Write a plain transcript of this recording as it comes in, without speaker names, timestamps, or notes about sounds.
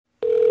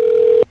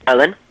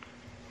Ellen?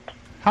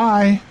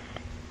 Hi.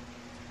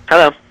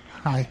 Hello.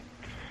 Hi.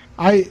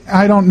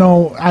 I don't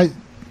know. I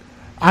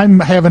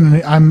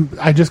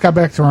just got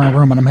back to my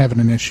room and I'm having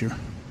an issue.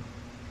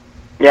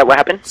 Yeah, what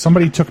happened?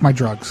 Somebody took my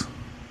drugs.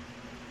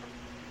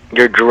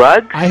 Your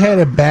drugs? I had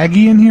a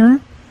baggie in here,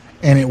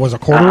 and it was a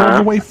quarter of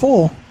the way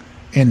full,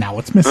 and now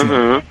it's missing.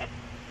 Mm-hmm.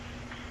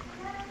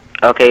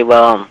 Okay,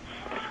 well,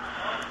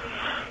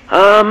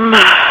 I'm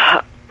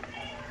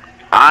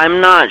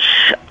not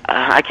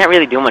I can't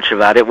really do much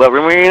about it. What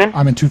room were you in?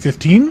 I'm in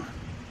 215.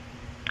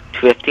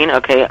 215,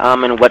 okay.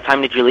 And what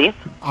time did you leave?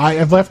 I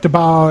have left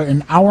about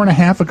an hour and a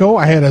half ago.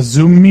 I had a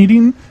Zoom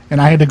meeting, and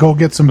I had to go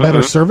get some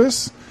better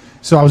service.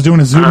 So I was doing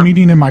a Zoom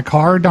meeting in my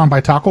car down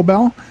by Taco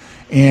Bell,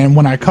 and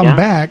when I come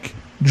back,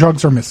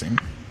 drugs are missing.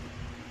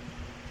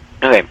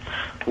 Okay.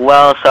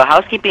 Well, so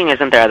housekeeping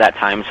isn't there at that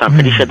time, so I'm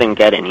pretty sure they didn't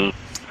get any.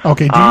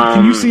 Okay,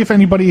 can you see if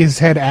anybody has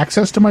had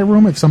access to my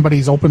room, if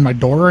somebody's opened my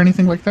door or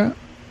anything like that?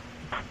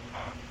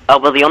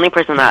 Well, the only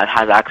person that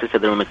has access to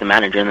the room is the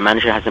manager, and the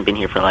manager hasn't been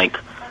here for,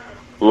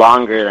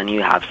 longer than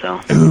you have,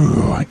 so.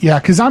 Ooh, yeah,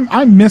 because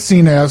I'm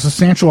missing a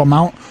substantial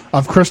amount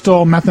of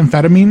crystal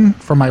methamphetamine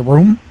from my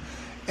room,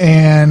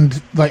 and,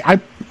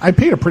 I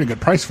paid a pretty good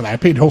price for that. I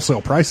paid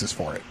wholesale prices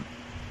for it.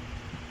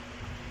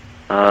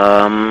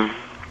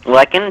 Well,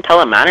 I can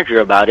tell a manager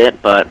about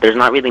it, but there's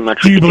not really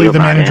much. Do you believe the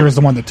manager is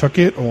the one that took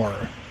it, or?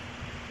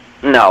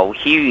 No,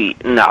 he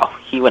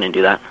wouldn't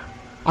do that.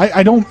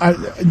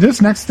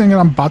 This next thing that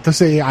I'm about to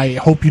say, I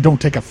hope you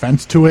don't take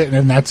offense to it,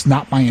 and that's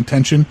not my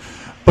intention.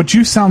 But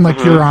you sound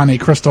like you're on a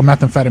crystal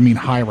methamphetamine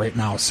high right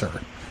now, sir.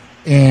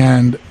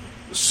 And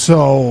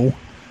so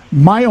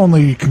my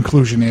only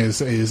conclusion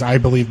is I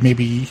believe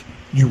maybe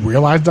you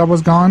realized I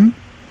was gone.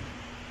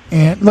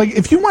 And,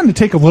 if you wanted to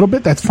take a little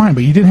bit, that's fine,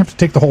 but you didn't have to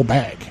take the whole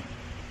bag.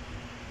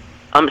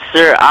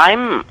 Sir,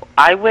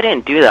 I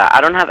wouldn't do that.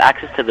 I don't have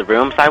access to the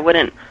room, so I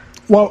wouldn't.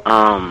 Well,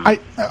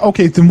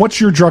 okay, then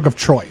what's your drug of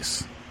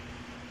choice?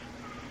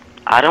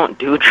 I don't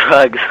do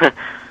drugs.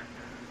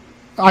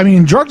 I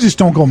mean, drugs just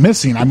don't go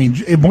missing. I mean,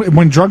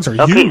 when drugs are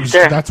used,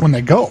 sir, that's when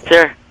they go.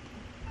 Sir,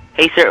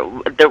 hey, sir,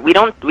 we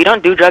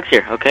don't do drugs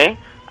here, okay?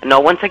 No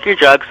one took your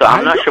drugs, so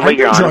I'm not sure what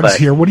you're on. Drugs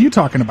here. What are you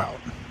talking about?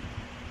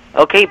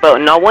 Okay, but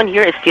no one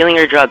here is stealing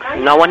your drugs.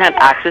 No one has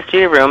access to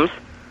your rooms,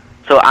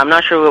 so I'm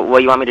not sure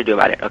what you want me to do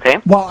about it, okay?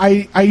 Well,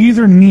 I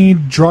either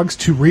need drugs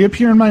to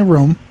reappear in my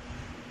room,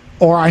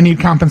 or I need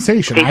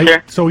compensation. Okay,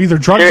 sir. So either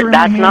drugs are in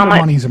my hand or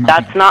money's in my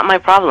hand. That's not my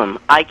problem.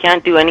 I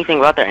can't do anything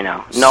about that right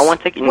now. No one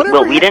took...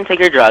 Well, we didn't take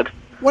your drugs.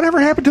 Whatever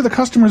happened to the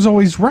customer is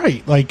always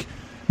right.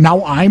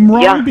 Now I'm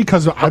wrong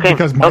because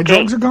my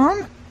drugs are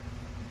gone?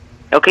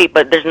 Okay,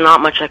 but there's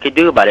not much I could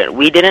do about it.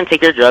 We didn't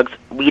take your drugs.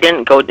 We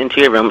didn't go into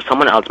your room.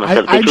 Someone else must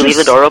have. Did you leave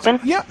the door open?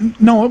 Yeah,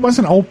 no, it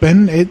wasn't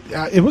open.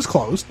 It was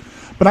closed.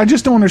 But I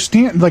just don't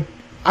understand.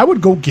 I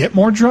would go get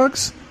more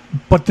drugs,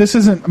 but this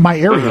isn't my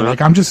area.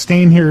 I'm just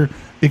staying here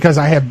because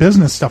I have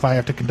business stuff I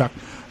have to conduct.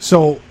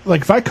 So,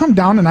 if I come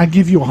down and I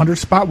give you $100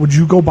 spot, would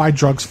you go buy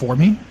drugs for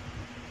me?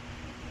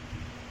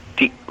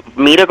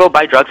 Me to go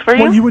buy drugs for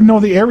you? Well, you would know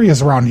the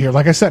areas around here.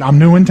 Like I said, I'm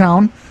new in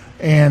town.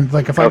 And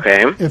if I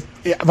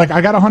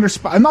got $100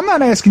 spot, and I'm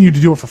not asking you to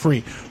do it for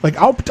free.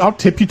 I'll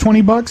tip you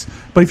 $20,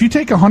 but if you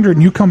take $100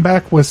 and you come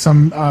back with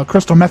some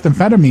crystal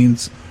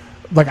methamphetamines,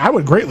 I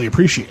would greatly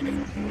appreciate it.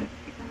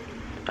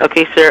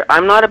 Okay, sir,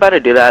 I'm not about to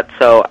do that,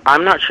 so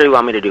I'm not sure you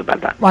want me to do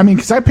about that. Well, I mean,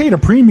 because I paid a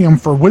premium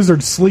for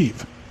Wizard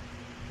Sleeve.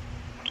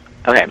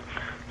 Okay,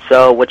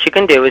 so what you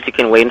can do is you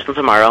can wait until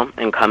tomorrow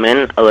and come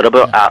in a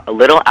little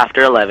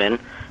after 11,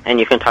 and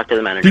you can talk to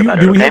the manager about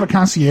it. Do we have a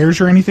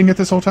concierge or anything at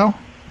this hotel?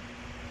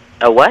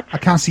 A what? A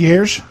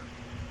concierge?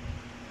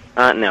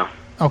 No.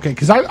 Okay,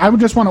 because I would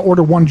just want to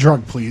order one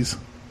drug, please.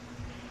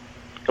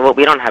 Well,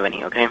 we don't have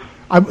any, okay?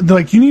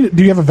 Do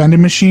you have a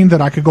vending machine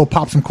that I could go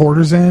pop some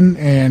quarters in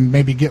and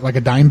maybe get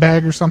a dime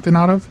bag or something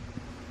out of?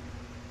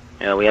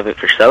 Yeah, we have it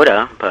for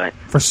soda, but...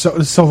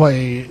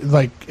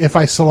 if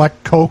I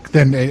select Coke,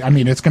 then,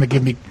 it's going to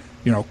give me,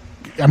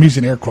 I'm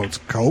using air quotes,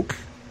 Coke?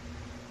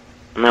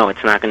 No,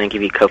 it's not going to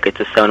give you Coke, it's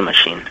a soda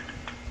machine.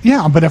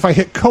 Yeah, but if I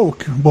hit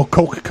Coke, will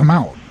Coke come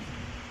out?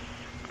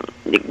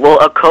 Well,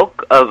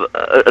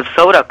 a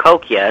soda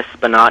Coke, yes,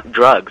 but not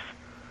drugs.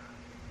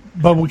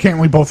 But can't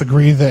we both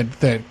agree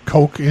that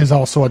Coke is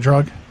also a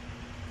drug?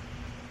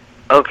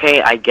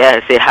 Okay, I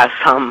guess. It has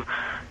some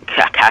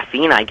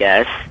caffeine, I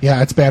guess.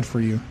 Yeah, it's bad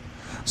for you.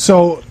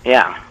 So...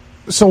 Yeah.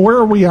 So where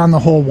are we on the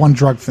whole one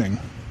drug thing?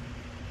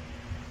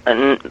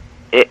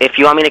 If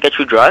you want me to get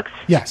you drugs?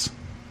 Yes.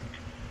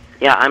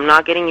 Yeah, I'm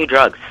not getting you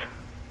drugs.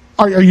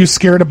 Are you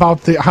scared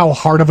about how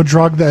hard of a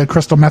drug the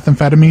crystal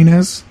methamphetamine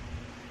is?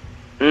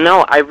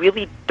 No, I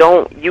really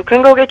don't. You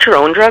can go get your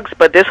own drugs,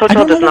 but this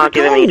hotel does not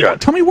give any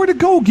drugs. Tell me where to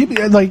go. Give me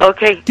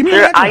okay, give me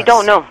sir, I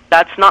don't know.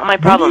 That's not my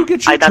problem. Where do you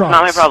get your That's drugs?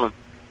 not my problem.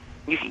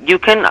 You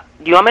can.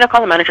 Do you want me to call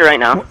the manager right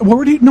now?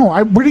 Where do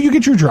you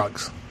get your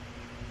drugs?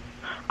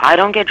 I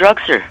don't get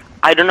drugs, sir.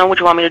 I don't know what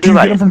you want me to do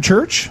about it. Do you get them from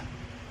church?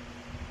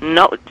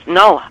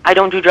 No, I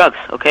don't do drugs.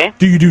 Okay.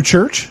 Do you do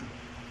church?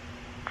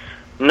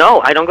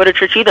 No, I don't go to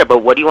church either,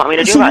 but what do you want me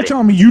to do So about you're it?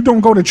 telling me you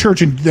don't go to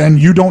church and then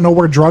you don't know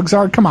where drugs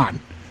are? Come on.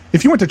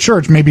 If you went to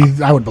church, maybe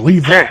I would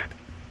believe that. Sir,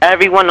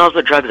 everyone knows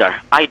what drugs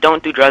are. I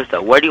don't do drugs,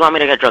 though. Where do you want me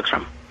to get drugs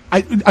from?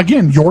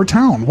 Again, your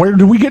town. Where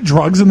do we get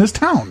drugs in this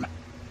town?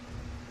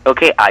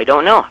 Okay, I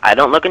don't know. I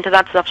don't look into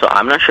that stuff, so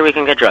I'm not sure we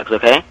can get drugs,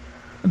 okay?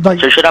 Like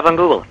Search it up on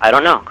Google. I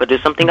don't know. Could do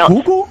something else.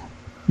 Google?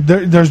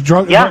 There's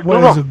drugs. Yeah,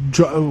 What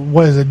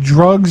is it?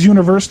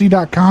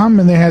 Drugsuniversity.com,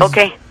 and they has.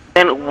 Okay,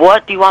 then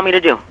what do you want me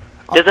to do?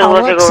 Does it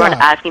look like we're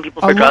asking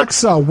people for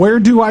drugs? Alexa, where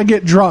do I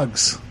get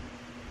drugs?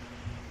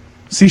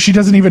 See, she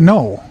doesn't even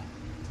know.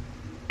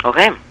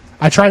 Okay.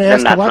 I try to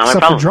ask that's not my Alexa for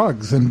problem.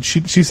 drugs, and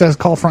she says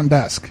call front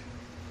desk.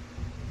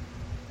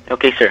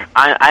 Okay, sir.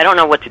 I don't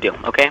know what to do,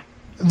 okay?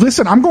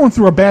 Listen, I'm going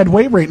through a bad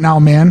way right now,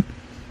 man.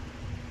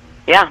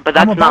 Yeah, but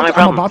that's not my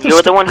problem.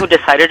 You're the one who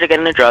decided to get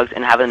into drugs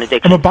and have an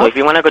addiction. So if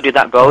you want to go do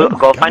that,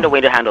 go find a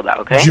way to handle that,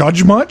 okay?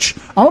 Judge much?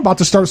 I'm about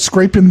to start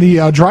scraping the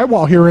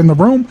drywall here in the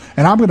room,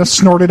 and I'm going to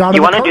snort it out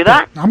You of the wanna do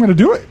carpet. that? I'm going to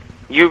do it.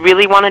 You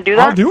really want to do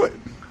that? I'll do it.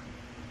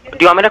 Do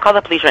you want me to call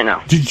the police right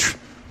now?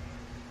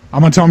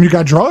 I'm going to tell them you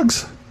got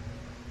drugs?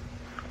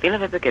 No,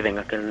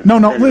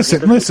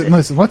 listen.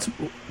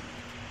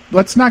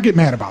 Let's not get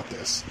mad about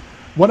this.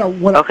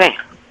 Okay.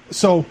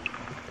 So,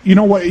 you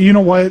know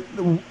what?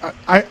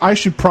 I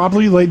should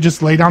probably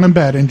just lay down in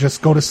bed and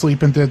just go to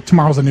sleep until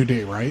tomorrow's a new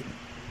day, right?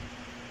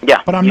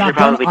 Yeah. But I'm not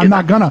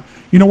gonna.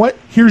 You know what?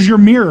 Here's your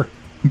mirror.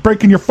 I'm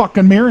breaking your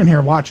fucking mirror in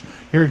here. Watch.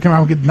 Here, come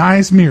on, get a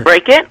nice mirror.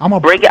 Break it?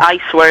 Break it, I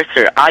swear,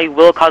 sir. I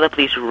will call the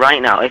police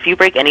right now. If you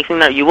break anything,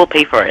 that you will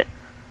pay for it.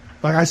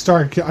 Like I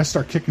start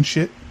kicking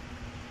shit.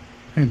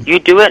 You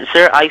do it,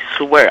 sir, I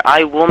swear.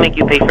 I will make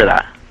you pay for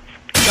that.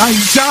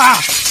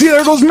 See,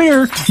 there goes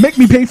mirror. Make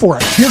me pay for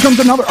it. Here comes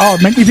another. Oh,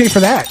 make me pay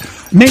for that.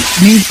 Make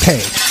me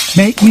pay.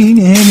 Make me.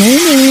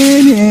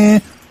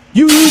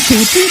 You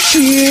pay for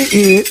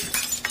shit.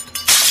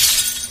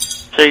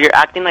 Sir, you're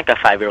acting like a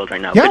 5-year-old right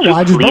now. Yeah,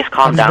 Could you please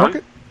calm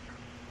down?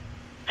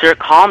 Sir,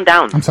 calm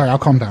down. I'm sorry, I'll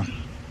calm down.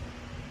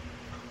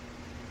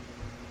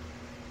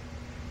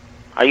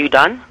 Are you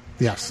done?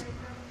 Yes.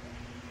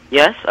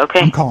 Yes?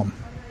 Okay. I'm calm.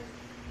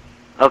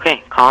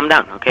 Okay, calm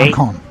down, okay? I'm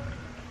calm.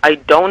 I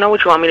don't know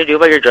what you want me to do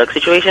about your drug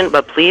situation,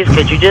 but please,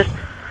 could you just...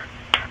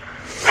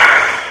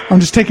 I'm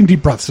just taking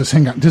deep breaths. Just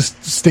hang on.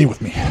 Just stay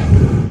with me.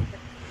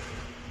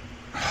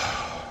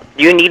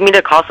 Do you need me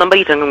to call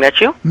somebody to come get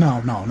you? No,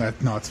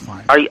 it's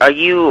fine. Are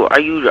you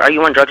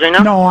on drugs right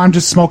now? No, I'm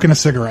just smoking a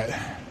cigarette.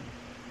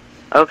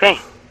 Okay.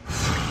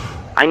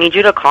 I need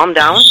you to calm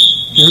down.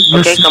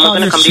 Okay, someone's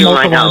gonna come to you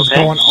right now,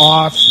 okay? Going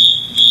off.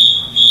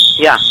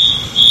 Yeah,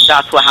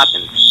 that's what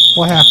happened.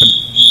 What happened?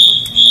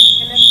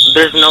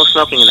 There's no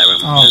smoking in that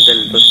room. Oh.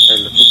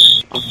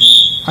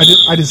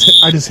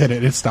 I just hit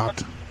it. It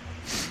stopped.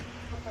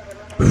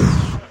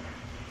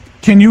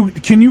 Can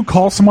you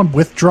call someone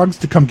with drugs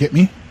to come get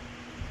me?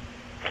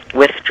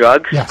 With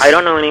drugs? Yes. I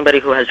don't know anybody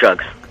who has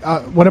drugs.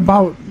 What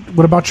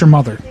about your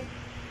mother?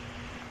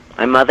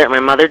 My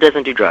mother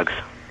doesn't do drugs.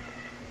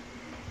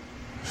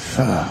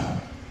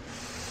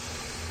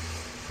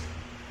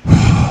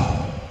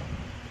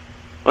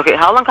 Okay,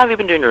 how long have you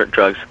been doing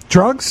drugs?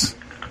 Drugs?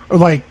 Or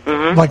like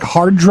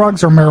hard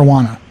drugs or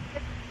marijuana?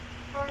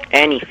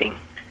 Anything.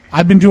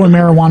 I've been doing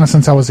marijuana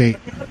since I was 8.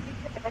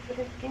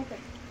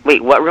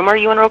 Wait, what room are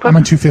you in real quick? I'm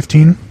in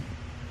 215.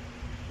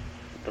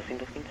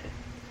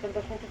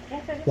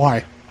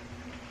 Why?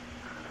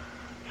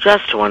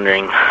 Just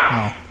wondering.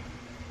 Oh.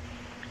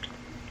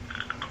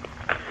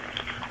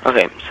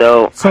 Okay,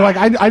 so like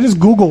I just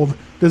Googled.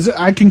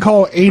 I can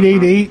call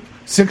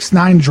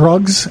 888-69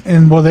 drugs,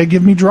 and will they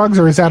give me drugs,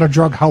 or is that a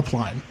drug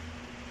helpline?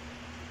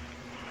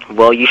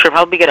 Well, you should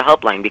probably get a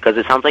helpline because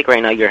it sounds like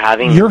right now you're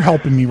having. You're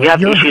helping me. You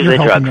have issues with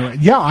drugs. Right.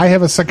 Yeah, I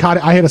had a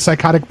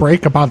psychotic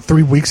break about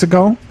 3 weeks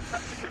ago,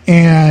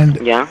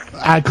 and yeah,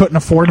 I couldn't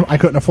afford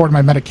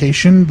my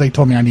medication. They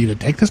told me I needed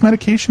to take this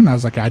medication. I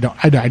was like, I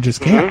just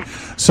can't.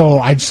 Mm-hmm. So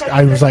I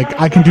was like,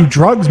 I can do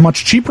drugs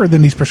much cheaper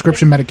than these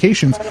prescription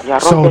medications.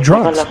 So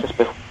drugs.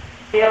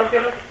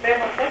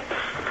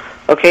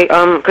 Okay,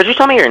 could you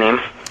tell me your name?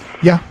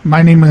 Yeah,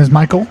 my name is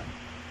Michael.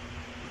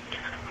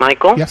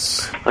 Michael?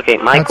 Yes. Okay,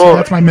 Michael.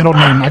 That's my middle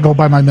name. I go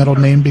by my middle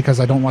name because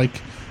I don't like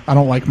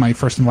my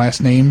first and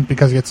last name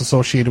because it gets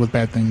associated with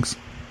bad things.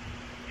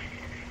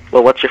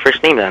 Well, what's your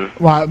first name then?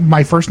 Well,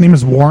 my first name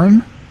is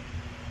Warren.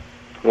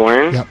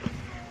 Warren? Yep.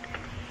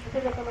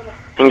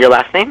 And your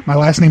last name? My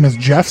last name is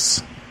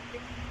Jeffs.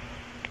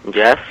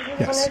 Jeff?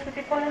 Yes.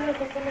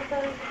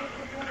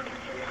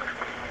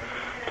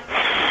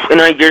 And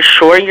you're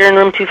sure you're in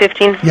room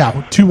 215? Yeah,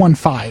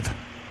 215.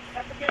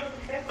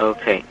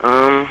 Okay,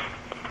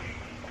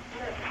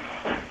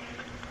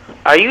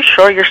 are you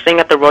sure you're staying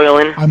at the Royal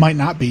Inn? I might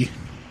not be.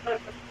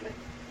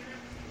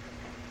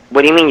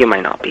 What do you mean you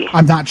might not be?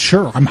 I'm not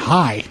sure. I'm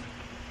high.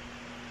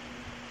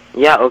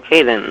 Yeah,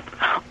 okay then.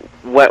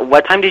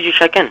 What time did you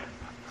check in?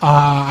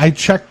 I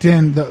checked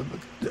in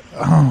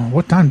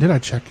what time did I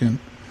check in?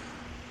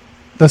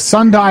 The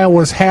sundial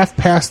was half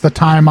past the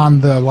time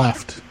on the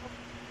left.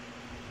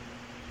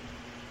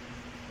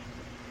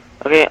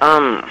 Okay,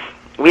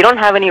 We don't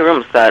have any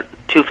rooms at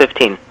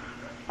 215.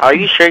 Are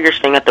you sure you're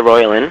staying at the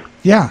Royal Inn?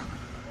 Yeah.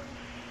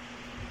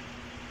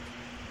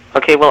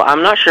 Okay, well,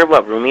 I'm not sure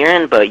what room you're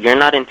in, but you're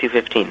not in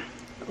 215.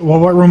 Well,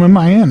 what room am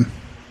I in?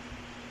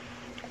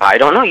 I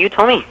don't know. You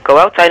tell me. Go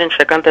outside and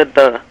check on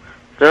the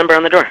number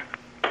on the door.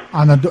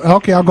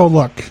 Okay, I'll go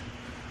look.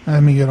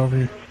 Let me get over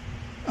here.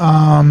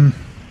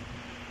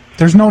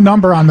 There's no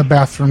number on the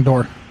bathroom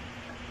door.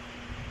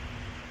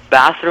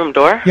 Bathroom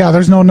door? Yeah,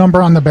 there's no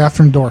number on the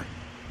bathroom door.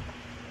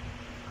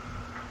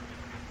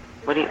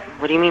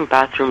 What do you mean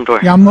bathroom door?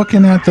 Yeah, I'm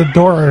looking at the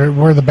door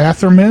where the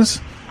bathroom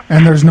is,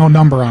 and there's no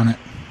number on it.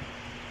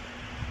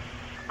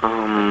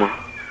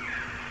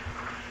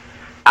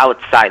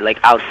 Outside, like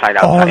outside.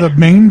 Oh, the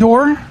main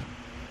door?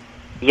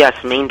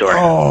 Yes, main door.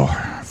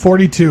 Oh,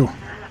 42.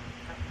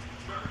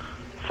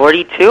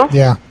 42?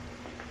 Yeah.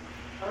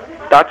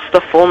 That's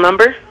the full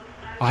number?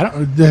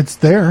 It's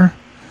there.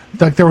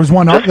 Like there was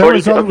one.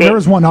 There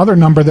was one other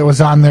number that was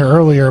on there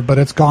earlier, but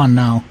it's gone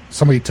now.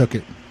 Somebody took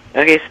it.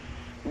 Okay,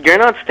 you're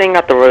not staying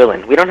at the Royal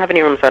Inn. We don't have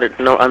any rooms that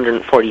are under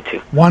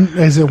 42.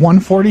 Is it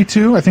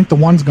 142? I think the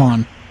one's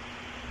gone.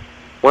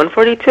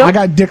 142? I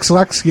got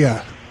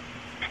dyslexia.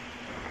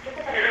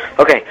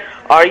 Okay,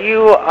 are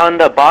you on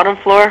the bottom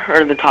floor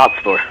or the top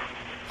floor?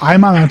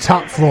 I'm on the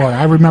top floor.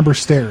 I remember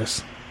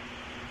stairs.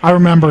 I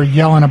remember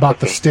yelling about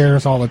the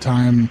stairs all the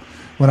time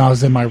when I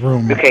was in my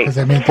room. Okay,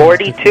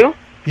 42?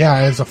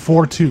 Yeah, it's a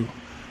 4-2.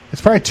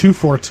 It's probably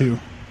 242.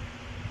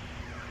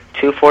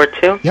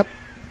 242? Yep.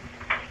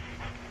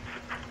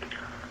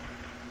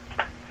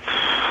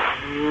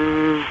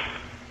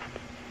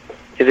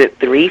 Is it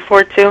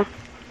 342?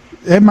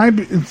 It might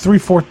be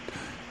 3-4.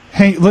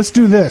 Hey, let's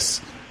do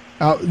this.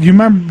 You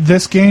remember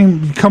this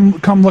game?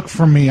 Come look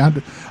for me. I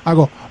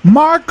go,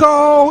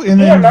 Marco, and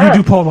then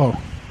you do Polo.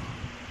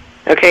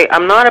 Okay,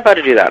 I'm not about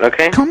to do that,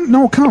 okay?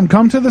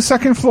 Come to the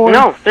second floor.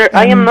 No, sir,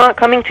 I am not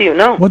coming to you,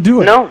 no. Well,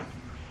 do it.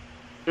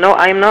 No,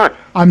 I am not.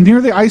 I'm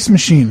near the ice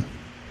machine.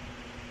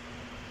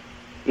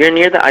 You're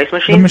near the ice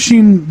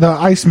machine? The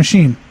ice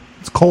machine.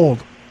 It's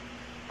cold.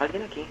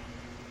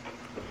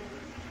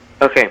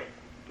 Okay,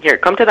 here,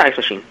 come to the ice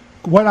machine.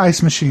 What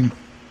ice machine?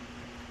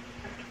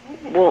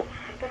 Well,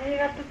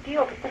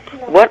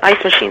 what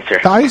ice machine,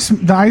 sir? The ice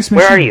machine.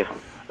 Where are you?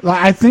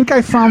 I think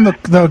I found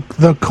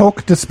the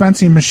Coke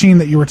dispensing machine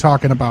that you were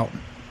talking about.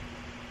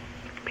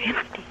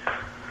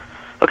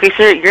 Okay,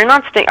 sir, you're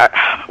not staying.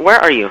 Where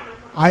are you?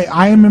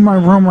 I am in my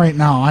room right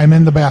now. I'm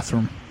in the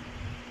bathroom.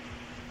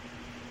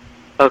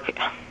 Okay.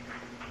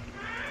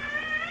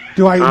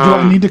 Do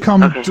I need to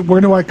come? Okay.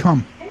 Where do I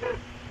come?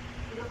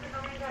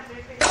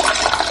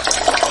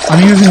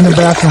 I'm using the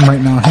bathroom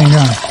right now. Hang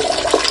on.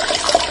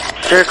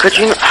 Sir, could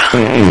you...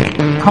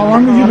 How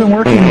long have you been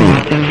working here?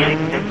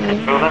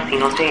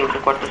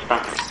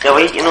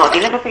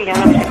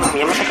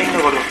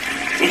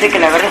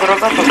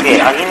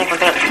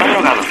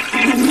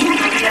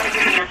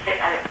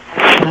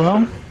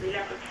 Hello?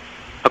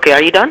 Okay,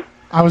 are you done?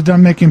 I was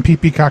done making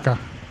pee-pee caca.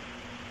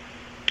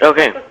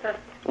 Okay.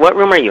 What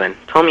room are you in?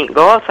 Tell me.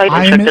 Go outside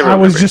and check the room. I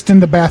was just in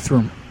the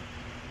bathroom.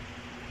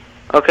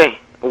 Okay.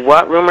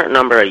 What room or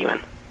number are you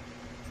in?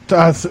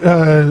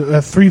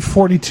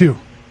 342.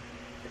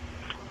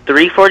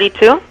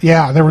 342?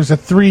 Yeah, there was a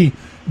 3,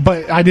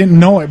 but I didn't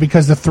know it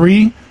because the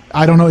 3,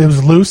 I don't know, it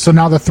was loose, so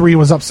now the 3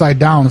 was upside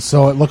down,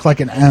 so it looked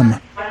like an M.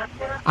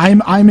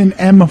 I'm in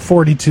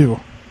M42.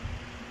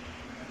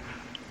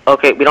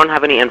 Okay, we don't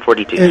have any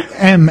N42s.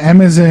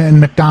 M is in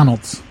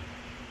McDonald's.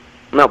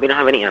 No, we don't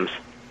have any M's.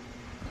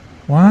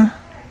 What?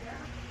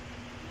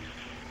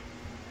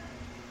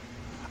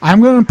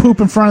 I'm going to poop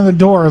in front of the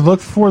door. Look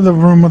for the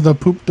room with the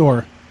poop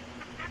door.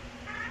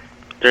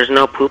 There's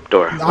no poop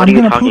door. What I'm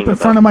going to poop in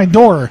front of my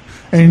door,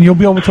 and you'll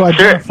be able to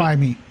identify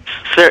me.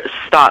 Sir,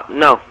 stop.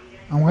 No.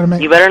 I'm going to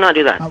make... You better not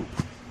do that.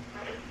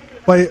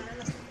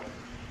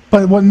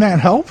 But wouldn't that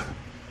help?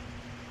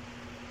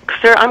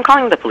 Sir, I'm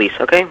calling the police,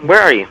 okay?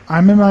 Where are you?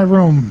 I'm in my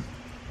room.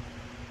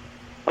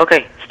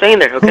 Okay, stay in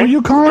there, okay? Who are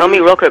you calling? Tell me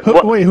real quick.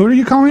 Wait, who are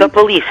you calling? The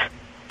police.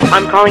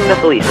 I'm calling the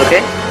police,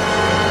 okay?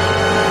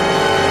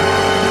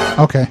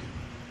 Okay.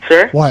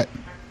 Sir? What?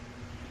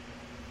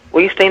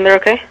 Will you stay in there,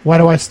 okay? Why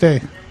do I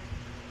stay?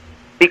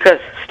 Because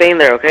stay in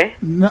there, okay?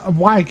 No,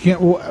 why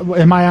can't?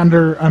 Am I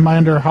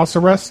under house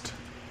arrest?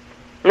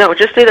 No,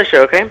 just stay there,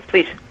 sir, okay?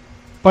 Please.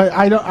 But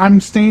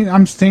I'm staying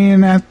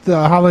at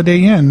the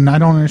Holiday Inn. I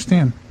don't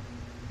understand.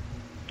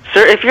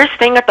 Sir, if you're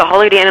staying at the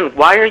Holiday Inn,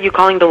 why are you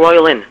calling the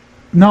Royal Inn?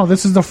 No,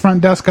 this is the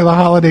front desk of the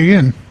Holiday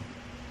Inn.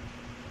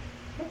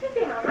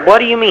 What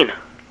do you mean?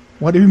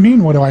 What do you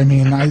mean? What do I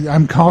mean?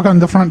 I'm calling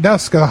the front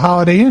desk of the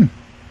Holiday Inn.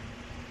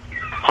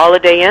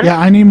 Holiday Inn? Yeah,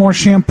 I need more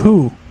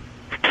shampoo.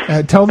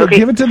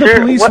 Give it to the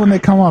police when they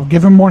come up.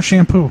 Give them more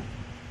shampoo.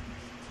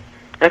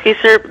 Okay,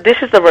 sir.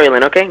 This is the Royal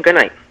Inn. Okay. Good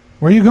night.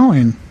 Where are you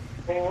going?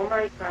 Oh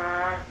my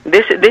God.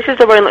 This is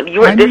the Royal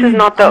Inn. This is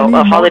not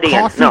the Holiday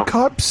Inn. No. Coffee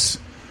cups.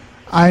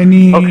 I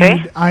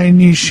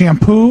need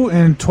shampoo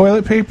and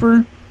toilet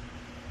paper.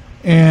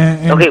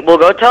 And okay, well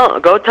go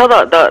tell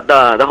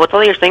the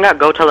hotel you're staying at.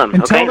 Go tell them.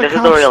 Okay, this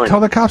is the Royal Inn. Tell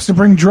the cops to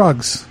bring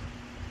drugs.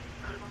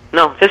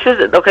 No, this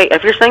is okay.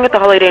 If you're staying at the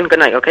Holiday Inn, good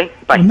night. Okay,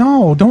 bye.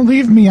 No, don't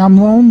leave me. I'm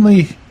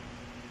lonely.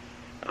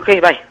 Okay,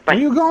 bye. Bye. Where are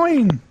you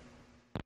going?